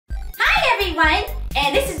everyone,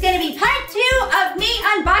 and this is going to be part 2 of me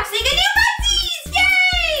unboxing a new Budsies!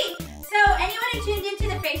 Yay! So anyone who tuned into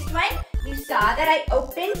the first one, you saw that I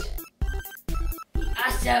opened the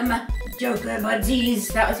awesome Joker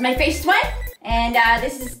Budsies. That was my first one, and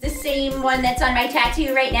this is the same one that's on my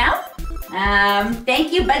tattoo right now.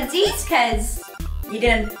 Thank you, Budsies, because you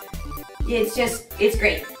didn't, it's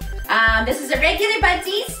great. This is a regular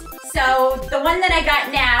Budsies. So the one that I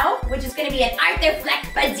got now, which is going to be an Arthur Fleck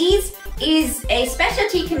Budsies, is a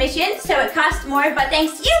specialty commission, so it costs more, but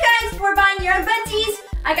thanks to you guys for buying your own Budsies,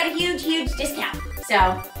 I got a huge, huge discount.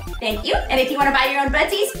 So thank you, and if you want to buy your own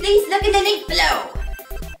Budsies, please look in the link below.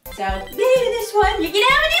 So this one, you're going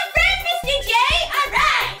to have a new friend, Mr. J!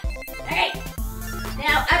 Alright!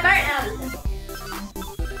 Now,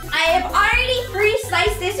 I have already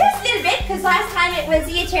pre-sliced this just a little bit, because last time it was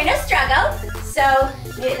the eternal struggle, so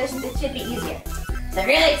it should be easier. So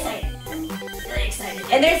really excited. Really excited.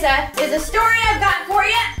 And there's a story I've got for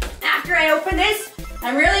you after I open this.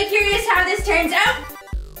 I'm really curious how this turns out.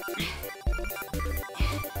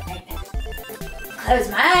 Close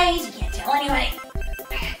my eyes, you can't tell anyone.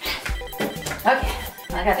 Okay,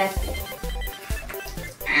 I got that.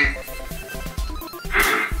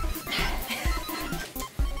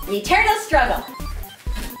 The eternal struggle.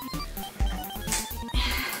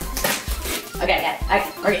 Okay, I got it.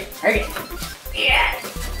 Okay, we're good. Yeah.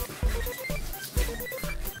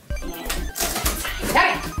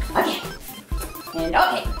 Okay. And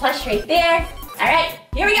okay, plush right there. All right,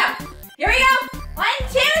 here we go. Here we go. 1,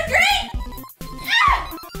 2, 3.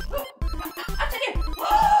 Ah! Up to here.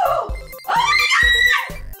 Oh! Oh my God!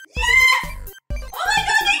 Yes! Oh my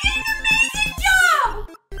God, they did an amazing job!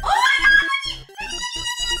 Oh my God!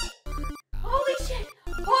 Holy shit!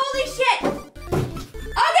 Holy shit!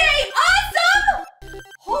 Okay, awesome!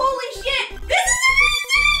 Holy shit! This is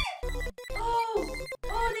amazing! Oh,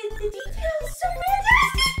 the detail is so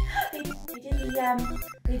fantastic!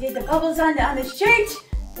 They did the bubbles on the shirt.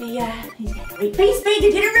 He's got a great face paint.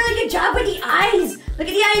 They did a really good job with the eyes. Look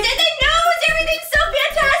at the eyes and the nose. Everything's so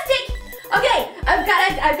fantastic. Okay,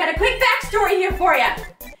 I've got a quick backstory here for you.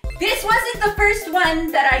 This wasn't the first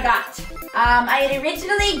one that I got. I had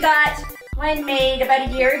originally got one made about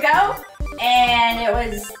a year ago,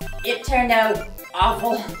 and it turned out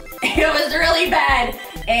awful. It was really bad.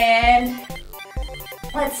 And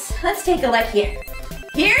let's take a look here.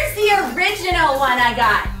 Here's the original one I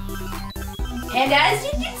got. And as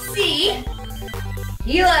you can see,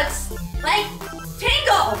 he looks like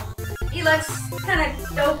Tingle. He looks kind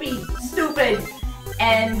of dopey, stupid,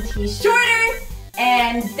 and he's shorter,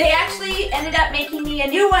 and they actually ended up making me a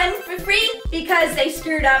new one for free because they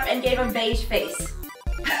screwed up and gave him beige face.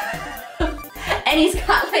 And he's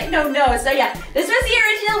got like no nose. So yeah, this was the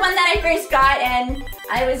original one that I first got, and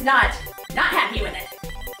I was not happy with it.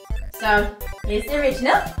 So here's the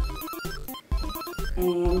original.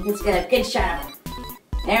 And let's get a good shot of him.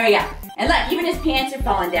 There we go. And look, even his pants are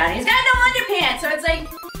falling down. He's got no underpants, so it's like,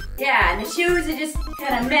 yeah, and the shoes are just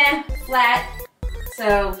kind of meh, flat.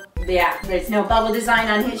 So yeah, there's no bubble design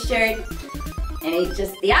on his shirt. And he's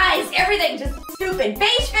just, the eyes, everything just stupid.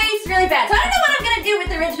 Beige face, really bad. So I don't know what I'm gonna do with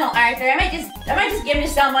the original Arthur. I might just give him to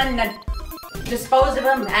someone and dispose of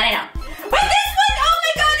him. I don't know. But this one, oh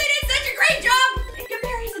my God, it did such a great job in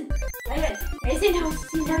comparison. Where's the nose?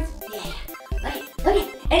 See the nose? Yeah. Look at,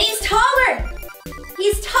 and he's taller.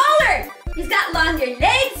 He's taller. He's got longer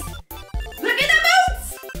legs. Look at the boots.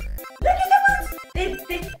 Look at the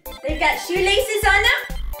boots. They've got shoelaces on them,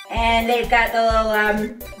 and they've got the little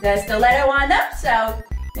the stiletto on them, so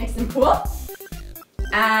makes them cool.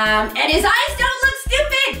 And his eyes don't look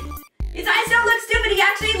stupid. His eyes don't look stupid. He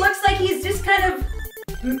actually looks like he's just kind of,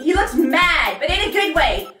 he looks mad, but in a good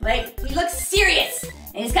way. Like, he looks serious.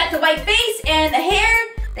 And he's got the white face and the hair.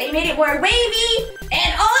 They made it more wavy,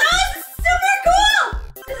 and all in all, this is super cool!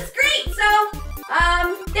 This is great, so,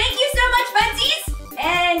 thank you so much, Budsies,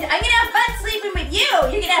 and I'm gonna have fun sleeping with you.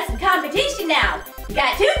 You're gonna have some competition now. You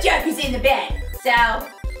got 2 Jokers in the bed, so,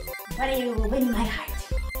 why don't you win my heart?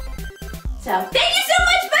 So, thank you so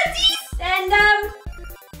much, Budsies, and,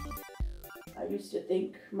 I used to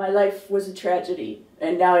think my life was a tragedy,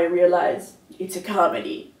 and now I realize it's a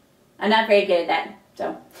comedy. I'm not very good at that,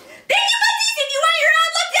 so, thank you!